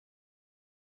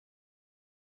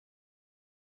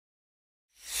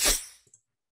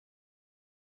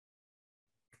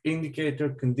indicator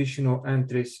conditional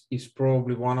entries is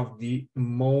probably one of the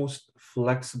most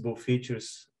flexible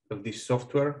features of this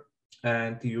software,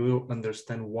 and you will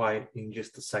understand why in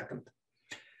just a second.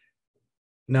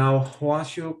 Now,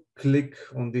 once you click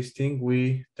on this thing,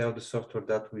 we tell the software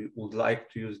that we would like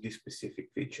to use this specific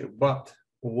feature. But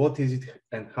what is it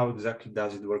and how exactly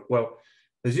does it work? Well,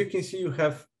 as you can see, you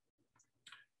have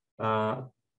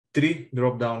 3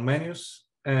 drop-down menus,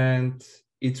 and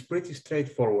it's pretty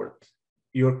straightforward.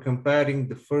 You're comparing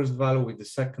the first value with the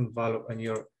second value, and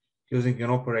you're using an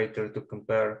operator to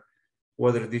compare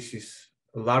whether this is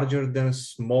larger than,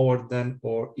 smaller than,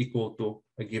 or equal to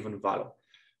a given value.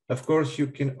 Of course, you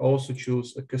can also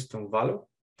choose a custom value,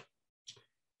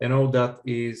 and all that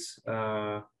is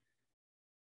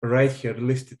right here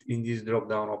listed in these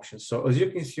drop-down options. So as you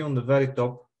can see on the very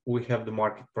top, we have the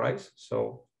market price.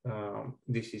 So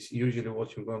this is usually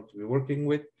what you're going to be working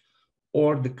with,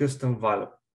 or the custom value.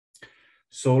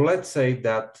 So let's say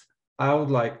that I would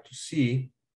like to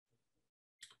see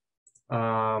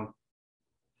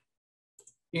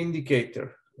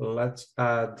indicator. Let's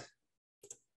add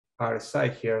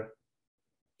RSI here,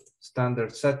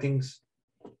 standard settings,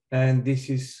 and this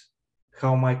is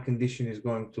how my condition is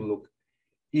going to look.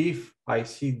 If I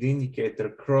see the indicator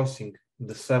crossing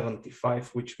the 75,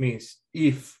 which means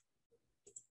if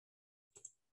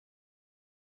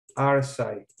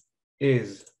RSI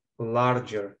is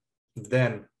larger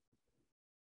than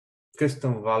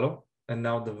custom value, and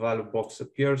now the value box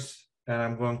appears, and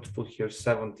I'm going to put here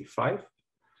 75,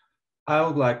 I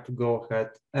would like to go ahead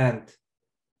and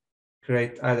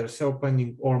create either sell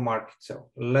pending or market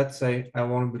sell. Let's say I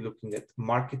want to be looking at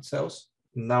market sells.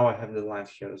 Now I have the line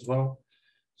here as well.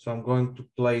 So I'm going to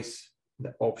place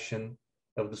the option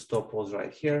of the stop loss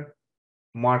right here.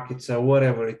 Market sell,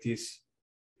 whatever it is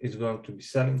going to be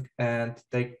selling, and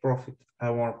take profit I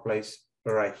want to place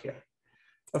right here.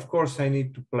 Of course, I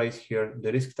need to place here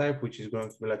the risk type, which is going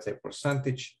to be, let's say,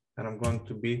 percentage, and I'm going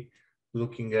to be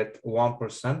looking at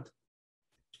 1%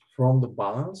 from the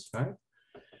balance, right?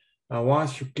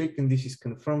 Once you click and this is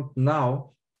confirmed,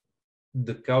 now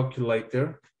the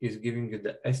calculator is giving you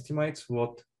the estimates,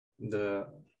 what the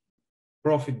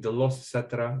profit, the loss,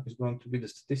 etc. is going to be, the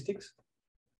statistics.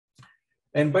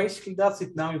 And basically that's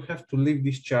it. Now you have to leave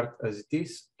this chart as it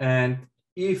is. And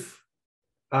if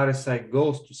RSI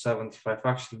goes to 75,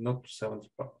 actually not to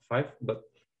 75, but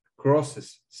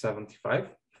crosses 75,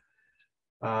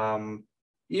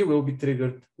 it will be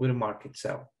triggered with a market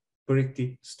sell.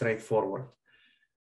 Pretty straightforward.